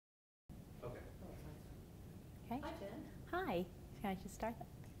Hi, can I just start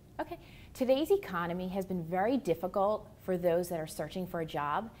that? Okay, today's economy has been very difficult for those that are searching for a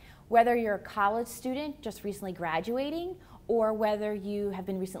job, whether you're a college student just recently graduating, or whether you have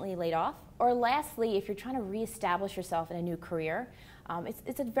been recently laid off, or lastly, if you're trying to reestablish yourself in a new career.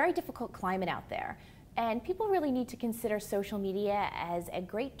 It's a very difficult climate out there. And people really need to consider social media as a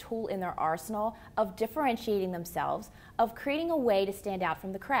great tool in their arsenal of differentiating themselves, of creating a way to stand out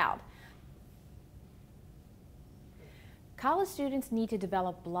from the crowd. College students need to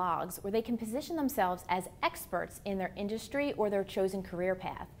develop blogs where they can position themselves as experts in their industry or their chosen career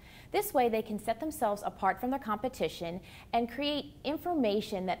path. This way they can set themselves apart from their competition and create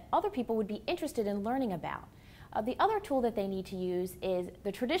information that other people would be interested in learning about. The other tool that they need to use is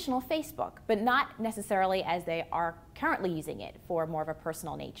the traditional Facebook, but not necessarily as they are currently using it for more of a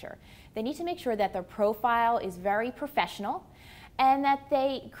personal nature. They need to make sure that their profile is very professional and that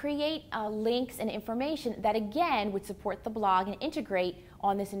they create links and information that again would support the blog and integrate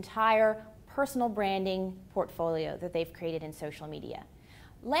on this entire personal branding portfolio that they've created in social media.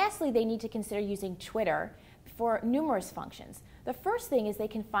 Lastly, they need to consider using Twitter for numerous functions. The first thing is they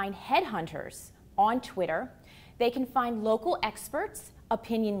can find headhunters on Twitter. They can find local experts,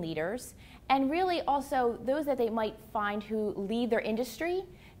 opinion leaders, and really also those that they might find who lead their industry,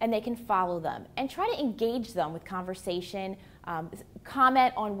 and they can follow them and try to engage them with conversation,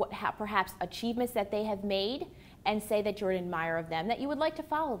 comment on what perhaps achievements that they have made, and say that you're an admirer of them, that you would like to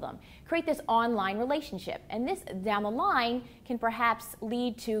follow them. Create this online relationship, and this down the line can perhaps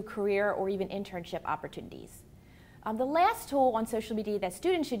lead to career or even internship opportunities. The last tool on social media that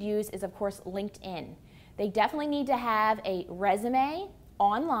students should use is, of course, LinkedIn. They definitely need to have a resume,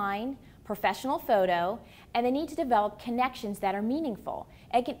 online, professional photo, and they need to develop connections that are meaningful.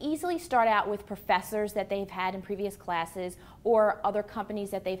 It can easily start out with professors that they've had in previous classes or other companies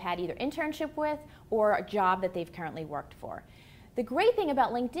that they've had either internship with or a job that they've currently worked for. The great thing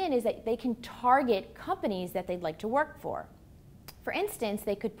about LinkedIn is that they can target companies that they'd like to work for. For instance,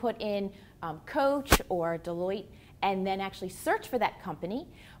 they could put in Coach or Deloitte and then actually search for that company.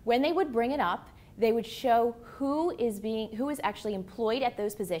 When they would bring it up, they would show who is actually employed at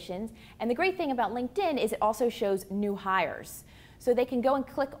those positions. And the great thing about LinkedIn is it also shows new hires. So they can go and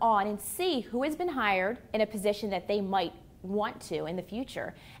click on and see who has been hired in a position that they might want to in the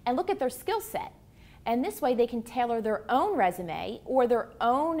future and look at their skill set. And this way they can tailor their own resume or their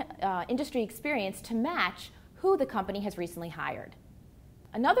own industry experience to match who the company has recently hired.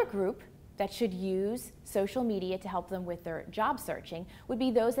 Another group that should use social media to help them with their job searching would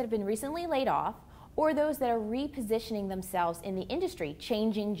be those that have been recently laid off or those that are repositioning themselves in the industry,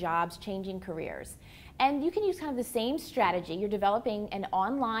 changing jobs, changing careers. And you can use kind of the same strategy. You're developing an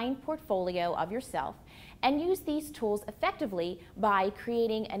online portfolio of yourself and use these tools effectively by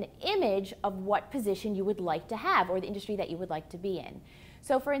creating an image of what position you would like to have or the industry that you would like to be in.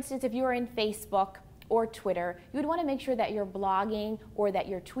 So for instance, if you're in Facebook or Twitter, you would want to make sure that you're blogging or that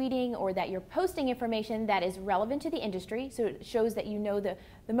you're tweeting or that you're posting information that is relevant to the industry, so it shows that you know the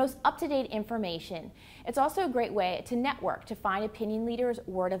most up-to-date information. It's also a great way to network, to find opinion leaders,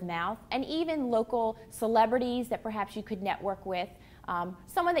 word of mouth, and even local celebrities that perhaps you could network with,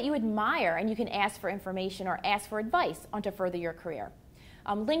 someone that you admire and you can ask for information or ask for advice on to further your career.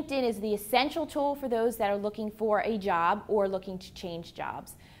 LinkedIn is the essential tool for those that are looking for a job or looking to change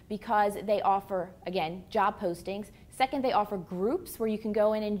jobs because they offer, again, job postings. Second, they offer groups where you can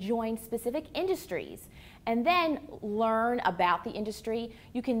go in and join specific industries and then learn about the industry.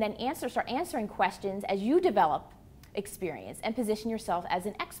 You can then start answering questions as you develop experience and position yourself as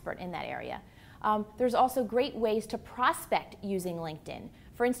an expert in that area. There's also great ways to prospect using LinkedIn.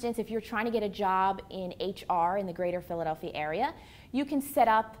 For instance, if you're trying to get a job in HR in the greater Philadelphia area, you can set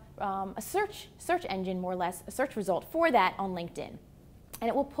up a search engine, more or less, a search result for that on LinkedIn. And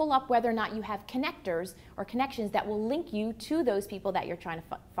it will pull up whether or not you have connectors or connections that will link you to those people that you're trying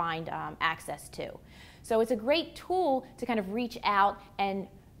to find access to. So it's a great tool to kind of reach out and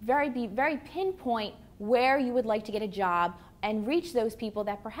be very pinpoint where you would like to get a job and reach those people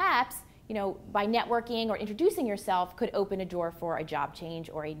that perhaps, you know, by networking or introducing yourself could open a door for a job change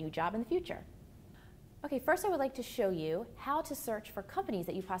or a new job in the future. Okay, first I would like to show you how to search for companies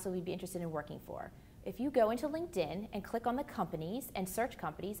that you possibly be interested in working for. If you go into LinkedIn and click on the companies and search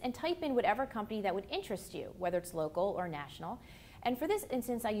companies and type in whatever company that would interest you, whether it's local or national, and for this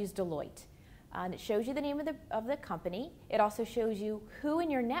instance I use Deloitte. And it shows you the name of the company. It also shows you who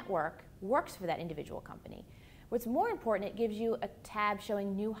in your network works for that individual company. What's more important, it gives you a tab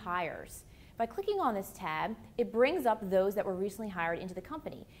showing new hires. By clicking on this tab, it brings up those that were recently hired into the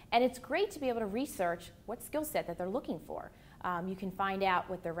company. And it's great to be able to research what skill set that they're looking for. You can find out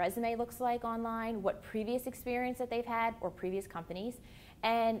what their resume looks like online, what previous experience that they've had or previous companies,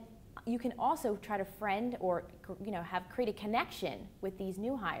 and you can also try to friend or create a connection with these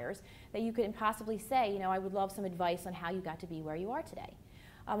new hires that you could possibly say, I would love some advice on how you got to be where you are today.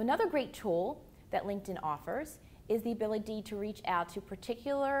 Another great tool that LinkedIn offers is the ability to reach out to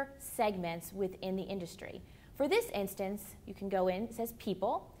particular segments within the industry. For this instance, you can go in, it says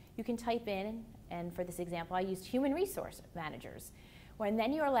people, you can type in, and for this example I used human resource managers.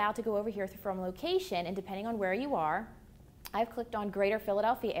 Then you're allowed to go over here from location, and depending on where you are, I've clicked on Greater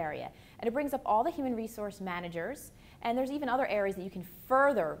Philadelphia area, and it brings up all the human resource managers, and there's even other areas that you can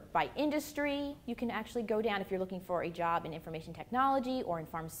further by industry. You can actually go down if you're looking for a job in information technology or in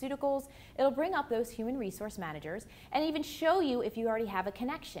pharmaceuticals. It'll bring up those human resource managers and even show you if you already have a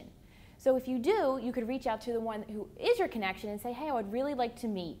connection. So if you do, you could reach out to the one who is your connection and say, hey, I would really like to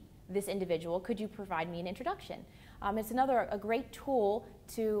meet this individual. Could you provide me an introduction? It's a great tool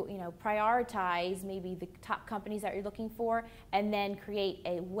to prioritize maybe the top companies that you're looking for, and then create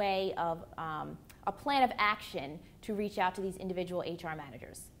a way of a plan of action to reach out to these individual HR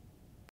managers.